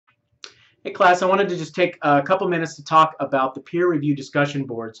Hey class, I wanted to just take a couple minutes to talk about the peer review discussion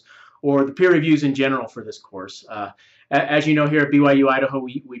boards or the peer reviews in general for this course. As you know, here at BYU Idaho,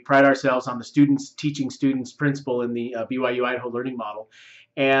 we pride ourselves on the students teaching students principle in the BYU Idaho learning model.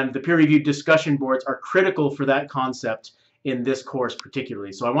 And the peer review discussion boards are critical for that concept in this course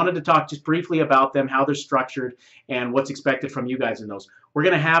particularly. So I wanted to talk just briefly about them, how they're structured, and what's expected from you guys in those. We're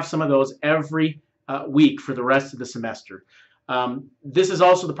going to have some of those every week for the rest of the semester. This is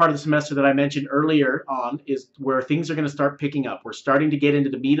also the part of the semester that I mentioned earlier on, is where things are going to start picking up. We're starting to get into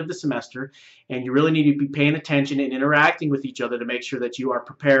the meat of the semester, and you really need to be paying attention and interacting with each other to make sure that you are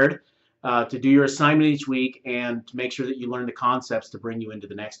prepared to do your assignment each week and to make sure that you learn the concepts to bring you into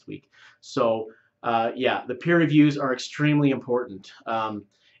the next week. So yeah, the peer reviews are extremely important. And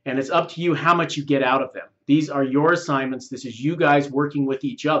it's up to you how much you get out of them. These are your assignments. This is you guys working with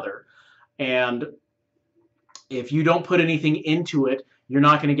each other. And if you don't put anything into it, you're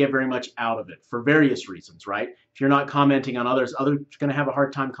not going to get very much out of it for various reasons, right? If you're not commenting on others, others are going to have a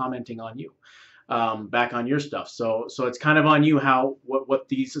hard time commenting on you, back on your stuff. So it's kind of on you what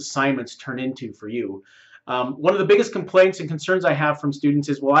these assignments turn into for you. One of the biggest complaints and concerns I have from students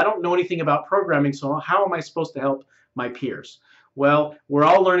is, well, I don't know anything about programming, so how am I supposed to help my peers? Well, we're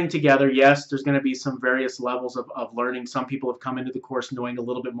all learning together. Yes, there's going to be some various levels of learning. Some people have come into the course knowing a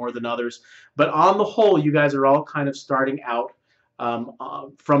little bit more than others. But on the whole, you guys are all kind of starting out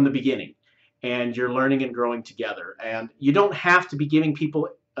from the beginning. And you're learning and growing together. And you don't have to be giving people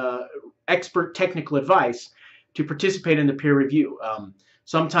expert technical advice to participate in the peer review.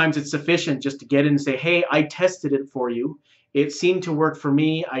 Sometimes it's sufficient just to get in and say, hey, I tested it for you. It seemed to work for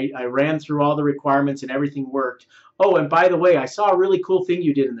me. I ran through all the requirements and everything worked. Oh, and by the way, I saw a really cool thing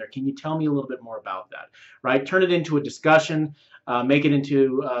you did in there. Can you tell me a little bit more about that? Right? Turn it into a discussion. Make it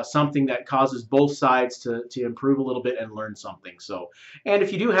into something that causes both sides to improve a little bit and learn something. So, and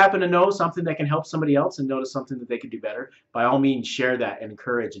if you do happen to know something that can help somebody else and notice something that they could do better, by all means, share that and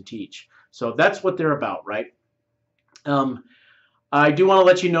encourage and teach. So that's what they're about, right? I do want to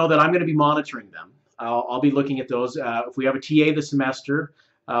let you know that I'm going to be monitoring them. I'll be looking at those. If we have a TA this semester,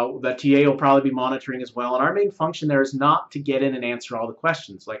 that TA will probably be monitoring as well. And our main function there is not to get in and answer all the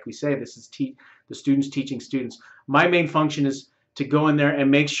questions. Like we say, this is the students teaching students. My main function is to go in there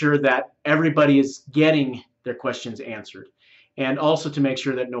and make sure that everybody is getting their questions answered, and also to make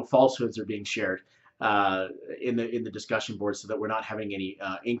sure that no falsehoods are being shared in the discussion board, so that we're not having any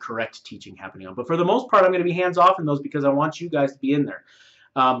incorrect teaching happening on. But for the most part, I'm going to be hands off in those because I want you guys to be in there.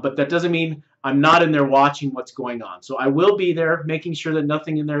 But that doesn't mean I'm not in there watching what's going on. So I will be there making sure that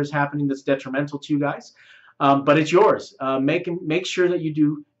nothing in there is happening that's detrimental to you guys. But it's yours. Make sure that you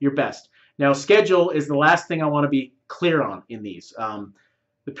do your best. Now, schedule is the last thing I want to be clear on in these.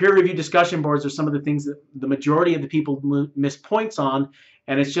 The peer review discussion boards are some of the things that the majority of the people miss points on,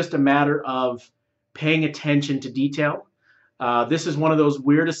 and it's just a matter of paying attention to detail. This is one of those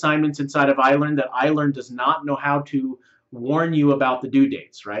weird assignments inside of iLearn that iLearn does not know how to warn you about the due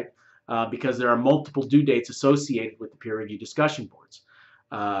dates, right? Because there are multiple due dates associated with the peer review discussion boards.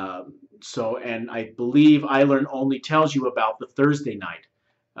 And I believe iLearn only tells you about the Thursday night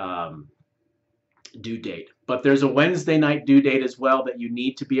due date. But there's a Wednesday night due date as well that you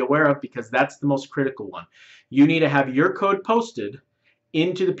need to be aware of, because that's the most critical one. You need to have your code posted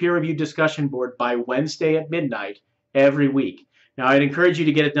into the peer review discussion board by Wednesday at midnight every week. Now, I'd encourage you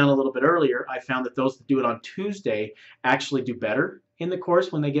to get it done a little bit earlier. I found that those that do it on Tuesday actually do better in the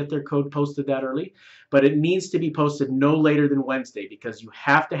course when they get their code posted that early. But it needs to be posted no later than Wednesday, because you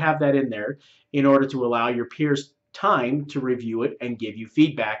have to have that in there in order to allow your peers time to review it and give you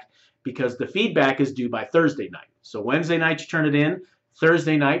feedback, because the feedback is due by Thursday night. So Wednesday night you turn it in,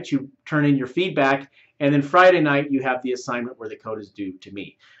 Thursday night you turn in your feedback, and then Friday night you have the assignment where the code is due to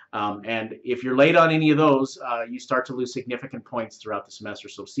me. And if you're late on any of those, you start to lose significant points throughout the semester.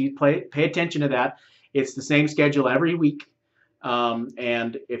 So pay attention to that. It's the same schedule every week.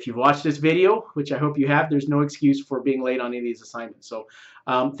 And if you've watched this video, which I hope you have, there's no excuse for being late on any of these assignments. So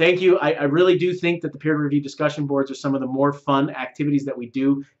thank you. I really do think that the peer review discussion boards are some of the more fun activities that we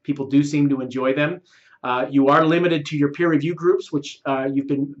do. People do seem to enjoy them. You are limited to your peer review groups, which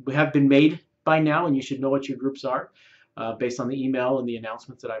have been made by now, and you should know what your groups are based on the email and the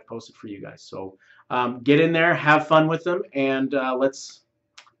announcements that I've posted for you guys. So get in there, have fun with them, and let's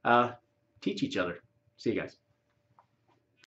teach each other. See you guys.